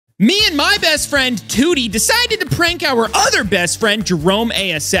Me and my best friend, Tewty, decided to prank our other best friend,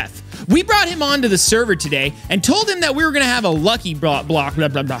 JeromeASF. We brought him onto the server today and told him that we were going to have a lucky block, blah, blah,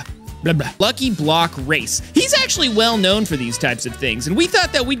 blah. Lucky block race. He's actually well known for these types of things, and we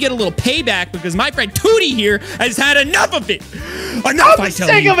thought that we'd get a little payback because my friend Tewty here has had enough of it. Enough, I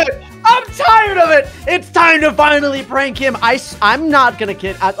tell you. I'm sick of it. I'm tired of it. It's time to finally prank him. I'm not gonna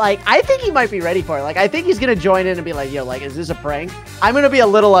kid. I think he might be ready for it. Like, I think he's gonna join in and be like, yo, like, is this a prank? I'm gonna be a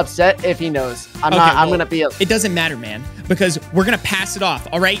little upset if he knows. I'm gonna be. It doesn't matter, man, because we're gonna pass it off.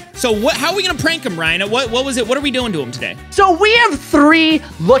 All right. So how are we gonna prank him, Ryan? What was it? What are we doing to him today? So we have 3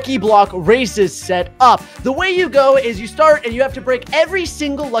 lucky block races set up. The way you go is you start and you have to break every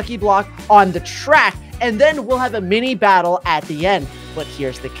single lucky block on the track, and then we'll have a mini battle at the end. But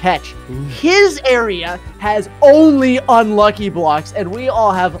here's the catch. His area has only unlucky blocks, and we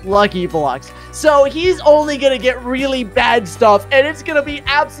all have lucky blocks. So he's only gonna get really bad stuff, and it's gonna be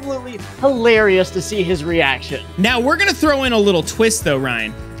absolutely hilarious to see his reaction. Now, we're gonna throw in a little twist, though,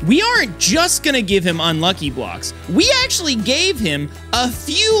 Ryan. We aren't just gonna give him unlucky blocks. We actually gave him a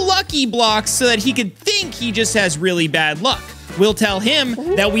few lucky blocks so that he could think he just has really bad luck. We'll tell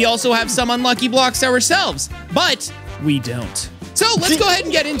him that we also have some unlucky blocks ourselves, but we don't. So let's go ahead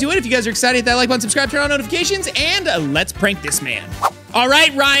and get into it. If you guys are excited, hit that like button, subscribe, turn on notifications, and let's prank this man. All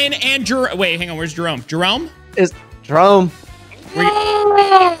right, Ryan and Jerome. Wait, hang on. Where's Jerome? Jerome? Is Jerome?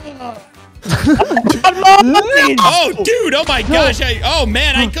 Oh, dude. Oh, my gosh. Oh,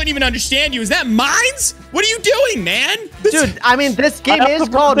 man. I couldn't even understand you. Is that mines? What are you doing, man? Dude, I mean, this game is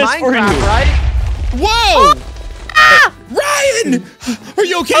called Minecraft, right? Whoa. Ryan, are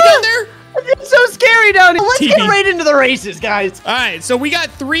you okay down there? It's so scary down here. Let's get right into the races, guys. All right, so we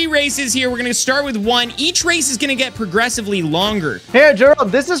got 3 races here. We're going to start with 1. Each race is going to get progressively longer. Here, Jerome,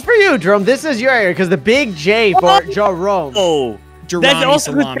 this is for you, Jerome. This is your area because the big J for Jerome. Oh, that's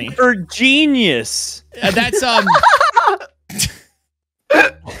also for genius. That's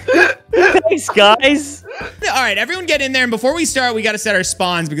Thanks, guys. All right, everyone get in there. And before we start, we got to set our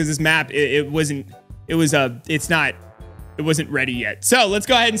spawns because this map, it wasn't ready yet. So let's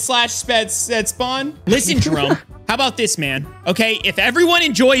go ahead and slash set spawn. Listen, Jerome, how about this, man? Okay, if everyone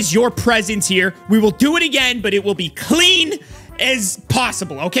enjoys your presence here, we will do it again, but it will be clean as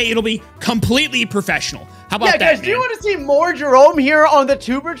possible, okay? It'll be completely professional. How about that, guys, man? do you want to see more Jerome here on the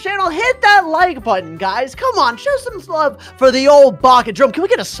YouTubers channel? Hit that like button, guys. Come on, show some love for the old bucket. Jerome, can we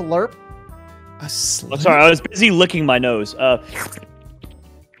get a slurp? A slurp? I'm sorry, I was busy licking my nose.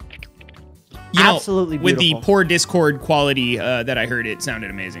 You know, absolutely beautiful. With the poor Discord quality that I heard, it sounded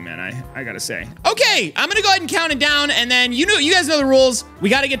amazing, man. I gotta say. Okay, I'm gonna go ahead and count it down, and then you guys know the rules. We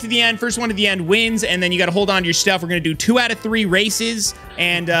gotta get to the end. First one to the end wins, and then you gotta hold on to your stuff. We're gonna do 2 out of 3 races,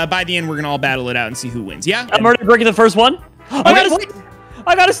 and by the end, we're gonna all battle it out and see who wins. Yeah? I'm already breaking the first one. I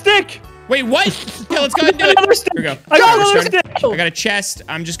got a stick. Wait, what? Okay, let's go ahead and do it. Another stick. Here we go. I got another stick. I got a chest.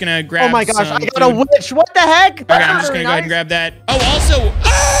 I'm just gonna grab. Oh my gosh, some I got a witch. What the heck? Okay, I'm just gonna go ahead and grab that. Oh, also,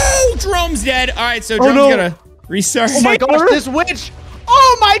 Jerome's dead. All right, so Jerome's gonna restart. Oh my gosh, this witch.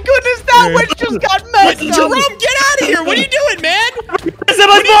 Oh my goodness, that witch just got messed up. Jerome, get out of here. What are you doing, man? This is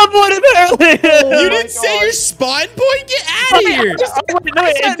my spawn point, apparently. You didn't say your spawn point? Get out of here.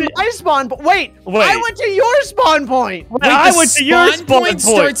 I said my spawn point. Wait, I went to your spawn point. Wait, I went to your spawn point.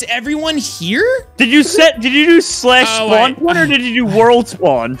 Starts everyone here? Did you do slash spawn point or did you do world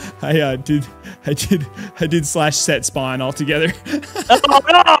spawn? I did slash set spawn altogether.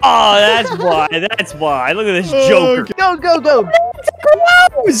 Oh, that's why. Look at this joker. Okay. Go.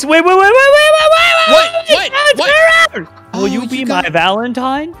 Wait. What? Will you be my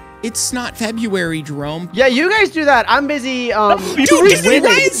Valentine? It's not February, Jerome. Yeah, you guys do that. I'm busy. Dude,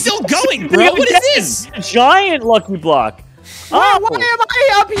 Ryan's still going, bro. What is this? Giant lucky block. Why am I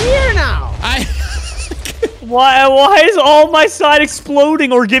up here now? Why is all my side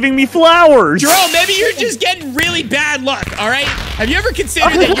exploding or giving me flowers? Jerome, maybe you're just getting really bad luck, all right? Have you ever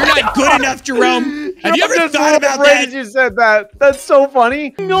considered that you're not good enough, Jerome? Have you ever thought about that? You said that. That's so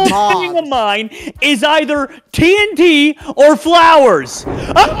funny. No thing of mine is either TNT or flowers.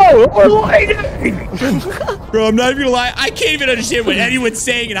 Oh, or lightning. Bro, I'm not even gonna lie. I can't even understand what anyone's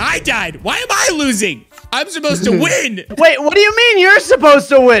saying, and I died. Why am I losing? I'm supposed to win. Wait, what do you mean you're supposed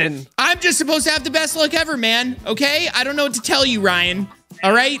to win? I'm just supposed to have the best luck ever, man. Okay? I don't know what to tell you, Ryan.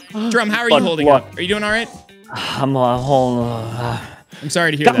 All right? Jerome, how are you holding up? Are you doing all right? I'm holding on. I'm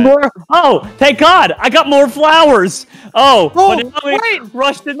sorry to hear got that. More? Oh, thank God. I got more flowers. Oh, but wait.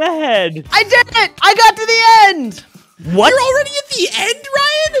 Rushed in the head. I did it. I got to the end. What? You're already at the end,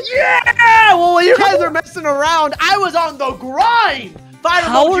 Ryan? Yeah. Well, you guys are messing around. I was on the grind.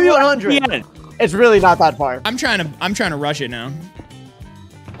 How are you 100? It's really not that far. I'm trying to rush it now.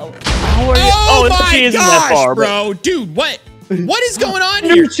 How are you? Oh my she isn't that gosh, far, bro. Dude, what is going on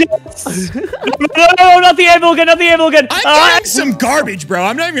Your here? chest. No, not the anvil again, not the anvil again. I'm getting some garbage, bro.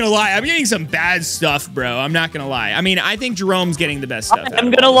 I'm not even gonna lie. I'm getting some bad stuff, bro. I'm not gonna lie. I mean, I think Jerome's getting the best stuff.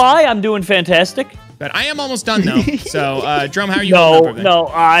 I'm gonna lie, I'm doing fantastic. But I am almost done though. So, Jerome, how are you holding up over there? No,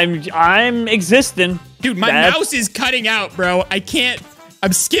 I'm existing. Dude, my mouse is cutting out, bro. I can't.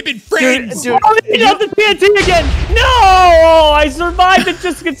 I'm skipping frames. Dude, you have the TNT again. No, I survived and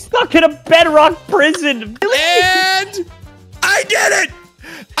just get stuck in a bedrock prison. And I did it.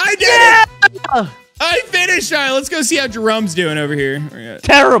 I did it. I finished. All right, let's go see how Jerome's doing over here.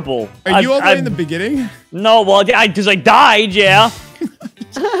 Terrible. Are you over in the beginning? No, well, because I died, yeah.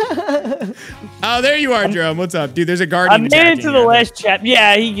 Oh, there you are, Jerome. What's up? Dude, there's a guardian. I made it to the last chapter.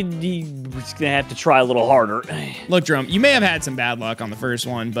 Yeah, he was going to have to try a little harder. Look, Jerome, you may have had some bad luck on the first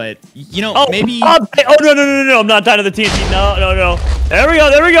one, but, you know, maybe... no, I'm not dying to the TNT. No. There we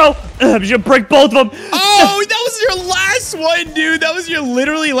go. I'm just going to break both of them. Oh, that was your last one, dude. That was your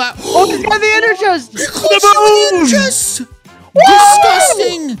literally last... Oh, he's got the ender chest. The ender chest.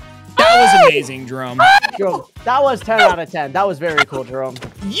 Disgusting. That was amazing, Jerome. Jerome, that was 10 out of 10. That was very cool, Jerome.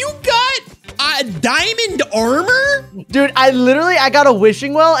 You got diamond armor? Dude, I got a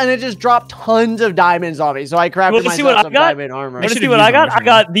wishing well, and it just dropped tons of diamonds on me. So I crafted myself some diamond armor. Let's see what I got. I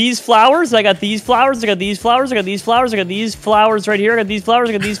got these flowers. I got these flowers. I got these flowers. I got these flowers. I got these flowers right here. I got these flowers.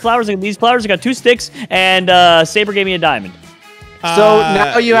 I got these flowers. I got these flowers. I got 2 sticks. And Saber gave me a diamond. So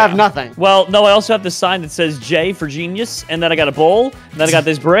now you have nothing. Well, no, I also have this sign that says J for genius, and then I got a bowl, and then I got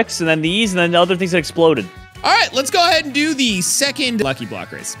these bricks, and then these, and then the other things that exploded. All right, let's go ahead and do the second lucky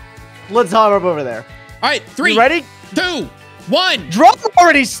block race. Let's hop up over there. All right, 3, you ready? 2, 1. Jerome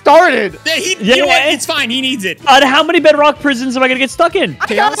already started. You know what? It's fine. He needs it. How many bedrock prisons am I gonna get stuck in? I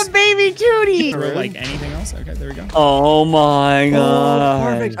got a baby Tewity. Or like anything else? Okay, there we go. Oh my god.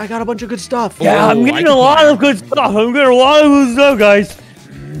 Oh, perfect. I got a bunch of good stuff. Yeah, I'm getting a lot of good stuff. I'm getting a lot of good stuff, guys.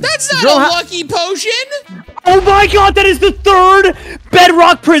 That's not a lucky potion. Oh my god, that is the 3rd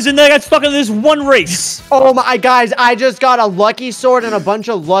bedrock prison that I got stuck in this one race. Oh my, guys, I just got a lucky sword and a bunch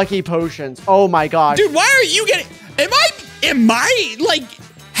of lucky potions. Oh my god. Dude, why are you getting... Am I, like...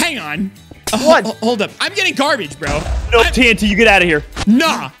 Hang on. What? Hold up. I'm getting garbage, bro. No, TNT, you get out of here.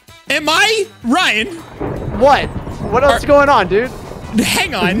 Nah. Am I... Ryan? What? What else is going on, dude?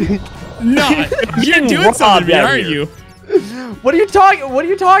 Hang on. Nah. You're doing something to me, aren't you? What are you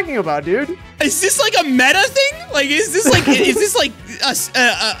talking about, dude? Is this like a meta thing? Like, is this like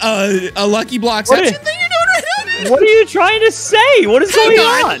a lucky block section thing you're doing right now? What are you trying to say? What is going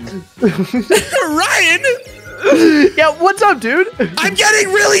on? Ryan! Yeah, what's up, dude? I'm getting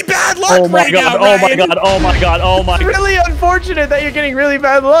really bad luck right now, Oh my god, oh my god, oh my god. It's really unfortunate that you're getting really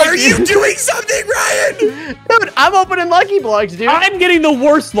bad luck. Are you doing something, Ryan? Dude, I'm opening lucky blocks, dude. I'm getting the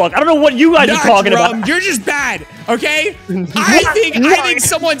worst luck. I don't know what you guys are talking about. You're just bad, okay? I think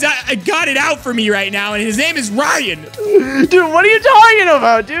someone's got it out for me right now, and his name is Ryan. Dude, what are you talking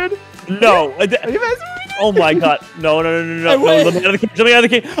about, dude? No. Are you messing with me? Oh my god. No. Let me out of the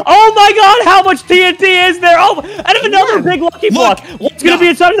cage. Oh my god, how much TNT is there? Oh, and have another big lucky block. What's going to be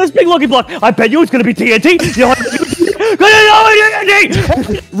inside of this big lucky block? I bet you it's going to be TNT.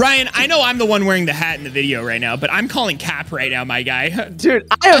 Ryan, I know I'm the one wearing the hat in the video right now, but I'm calling cap right now, my guy. Dude,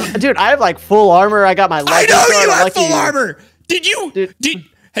 I have like full armor. I got my lucky I know you have lucky... full armor. Did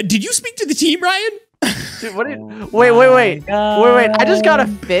you speak to the team, Ryan? Dude, what wait. I just got a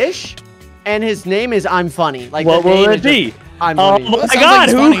fish. And his name is I'm Funny. Like, what will it be? I'm Funny. Oh my god,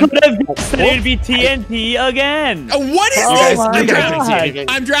 who could have guessed that it'd be TNT again? What is this?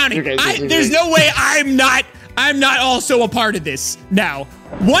 I'm drowning. There's no way I'm not also a part of this now.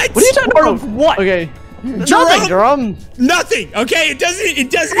 What? What are you talking about? What? Okay. Nothing, Jerome. Nothing. Okay, it doesn't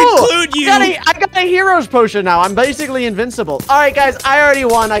include you. I got a hero's potion now. I'm basically invincible. All right, guys, I already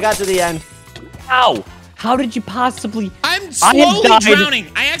won. I got to the end. Ow. How did you possibly... I'm slowly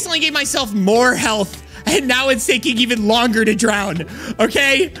drowning. I accidentally gave myself more health, and now it's taking even longer to drown.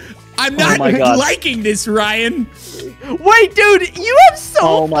 Okay? I'm not liking this, Ryan. Wait, dude, you have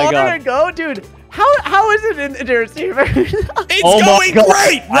so far to go, dude. How is it in the receiver? It's going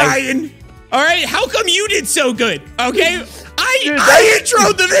great, Ryan. All right, how come you did so good? Okay, I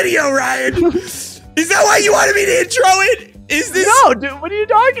introed the video, Ryan. Is that why you wanted me to intro it? Is this? No, dude. What are you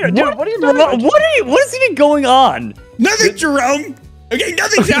talking about? Dude, what are you talking about? What is even going on? Nothing, Jerome. Okay,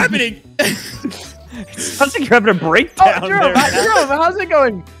 nothing's happening. Sounds like you're having a breakdown. Jerome, how's it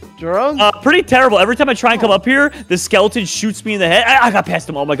going? Jerome? Pretty terrible. Every time I try and come up here, the skeleton shoots me in the head. I got past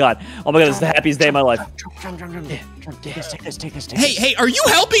him. Oh my god. Oh my god, this is the happiest day of my life. Take this. Hey, are you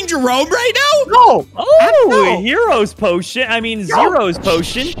helping Jerome right now? No! Oh, Hero's potion. I mean, Zero's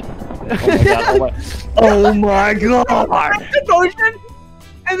potion. Oh my god. The potion?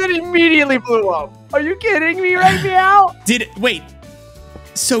 And then immediately blew up. Are you kidding me right now? Wait.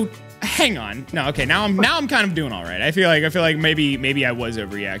 So hang on. No, okay. Now I'm kind of doing all right. I feel like maybe I was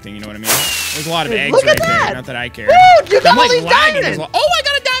overreacting. You know what I mean? There's a lot of eggs right there. Not that I care. Dude, you got all these lagging diamonds. as well. Oh, I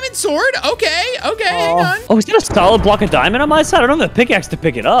got a diamond sword. Okay, hang on. Oh, is that a solid block of diamond on my side? I don't have the pickaxe to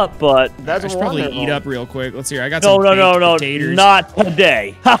pick it up, but I should probably eat up real quick. Let's see. I got no, some potatoes. not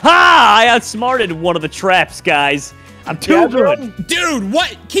today. Haha! I outsmarted one of the traps, guys. I'm too good. Dude,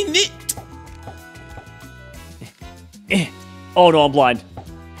 what? Can it? Oh no, I'm blind.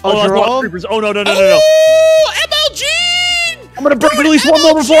 Oh, Jerome? Creepers. Oh no. Oh, MLG! I'm gonna break at least one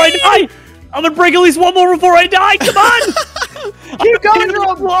more before I die. Come on! Keep going,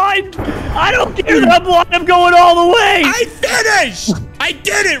 Jerome. Blind. I don't care that I'm blind. I'm going all the way. I finished! I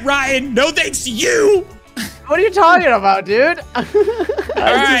did it, Ryan! No thanks to you! What are you talking about, dude?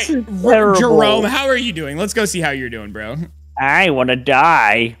 Alright, Jerome, how are you doing? Let's go see how you're doing, bro. I want to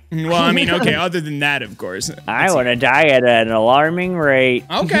die. Well, I mean, okay, other than that, of course. I want to die at an alarming rate.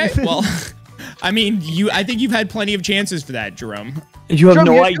 Okay, well, I mean, I think you've had plenty of chances for that, Jerome. You have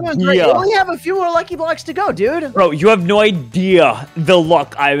Jerome, no idea. You only have a few more lucky blocks to go, dude. Bro, you have no idea the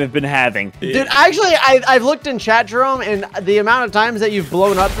luck I have been having. Dude, actually, I've looked in chat, Jerome, and the amount of times that you've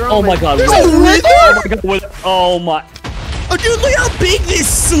blown up, Jerome. Oh my god. Oh my. Oh, dude, look how big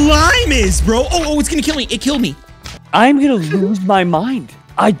this slime is, bro. Oh, it's gonna kill me. It killed me. I'm gonna lose my mind.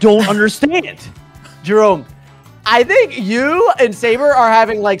 I don't understand. Jerome, I think you and Saber are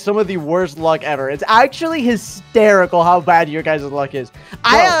having like some of the worst luck ever. It's actually hysterical how bad your guys' luck is.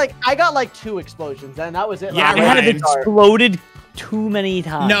 I got like 2 explosions and that was it. Yeah, I have exploded too many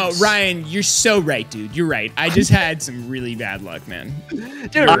times. No, Ryan, you're so right, dude. You're right. I just had some really bad luck, man.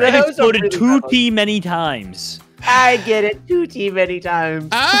 Dude, I've exploded really many times. I get it too many times.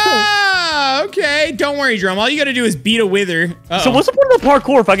 Ah, okay. Don't worry, Jerome. All you gotta do is beat a wither. So what's the point of the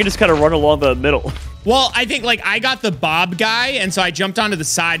parkour if I can just kind of run along the middle? Well, I think, like, I got the Bob guy, and so I jumped onto the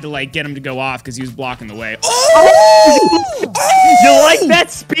side to, like, get him to go off because he was blocking the way. Oh! You like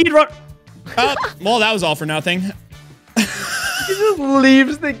that speed run? Well, that was all for nothing. He just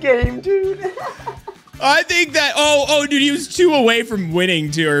leaves the game, dude. I think that, dude, he was 2 away from winning,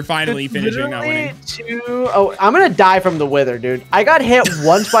 too, or finally finishing, not winning. 2. Oh, I'm gonna die from the wither, dude. I got hit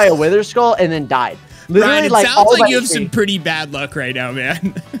once by a wither skull and then died. Literally, Ryan, it like, sounds like you have some pretty bad luck right now,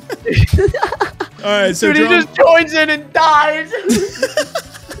 man. All right, so dude, he just joins in and dies.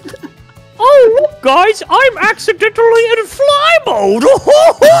 Oh, look, guys, I'm accidentally in fly mode.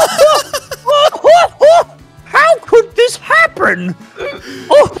 How could this happen? Dude,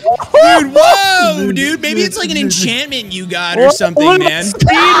 whoa, dude. Maybe it's like an enchantment you got or something, man.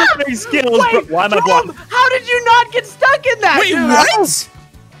 Skills. Wait, why am I blocking? How did you not get stuck in that? Wait,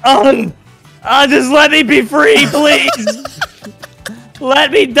 dude? what? Just let me be free, please.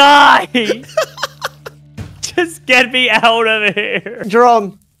 Let me die. Just get me out of here.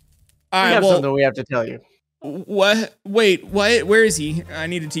 Jerome, all right, we have something we have to tell you. What? Wait, what? Where is he? I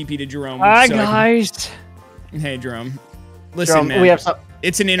need a TP to Jerome. Hi, guys. Hey, Jerome. Listen, Jerome, man. we have some.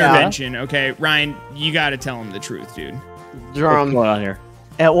 It's an intervention, okay? Ryan, you gotta tell him the truth, dude. Jerome, what's going on here?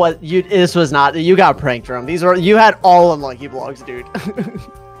 This was not. You got pranked, Jerome. You had all unlucky blocks, dude.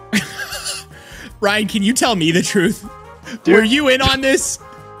 Ryan, can you tell me the truth? Dude, were you in on this?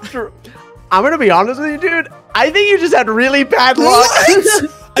 I'm gonna be honest with you, dude. I think you just had really bad luck.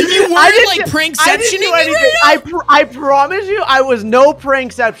 You weren't like prankceptioning me right now? I promise you, I was no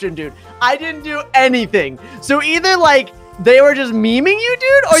prankception, dude. I didn't do anything. So either like they were just memeing you,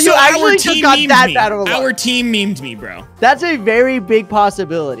 dude, or you actually just got that bad of a luck. Our team memed me, bro. That's a very big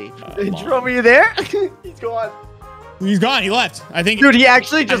possibility. Jerome, are you there? He's gone. He's gone. He left. I think. Dude, he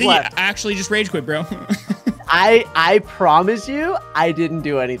actually just left. He actually just rage quit, bro. I promise you, I didn't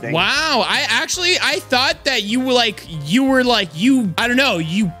do anything. Wow, I thought that you don't know,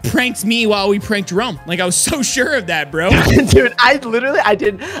 you pranked me while we pranked Jerome. Like, I was so sure of that, bro. Dude, I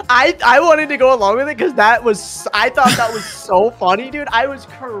didn't. I wanted to go along with it because I thought that was so funny, dude. I was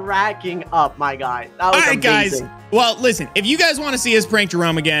cracking up, my guy. That was amazing. Guys. Well, listen, if you guys want to see us prank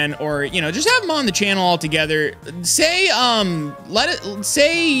Jerome again, or, just have him on the channel altogether, say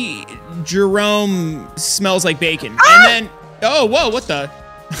Jerome smells like bacon. And then, oh, whoa, what the?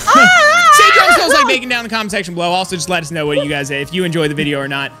 Say Jerome smells like bacon down in the comment section below. Also, just let us know what you guys say, if you enjoy the video or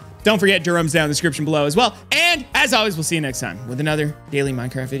not. Don't forget, Jerome's down in the description below as well. And as always, we'll see you next time with another daily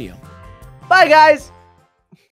Minecraft video. Bye, guys.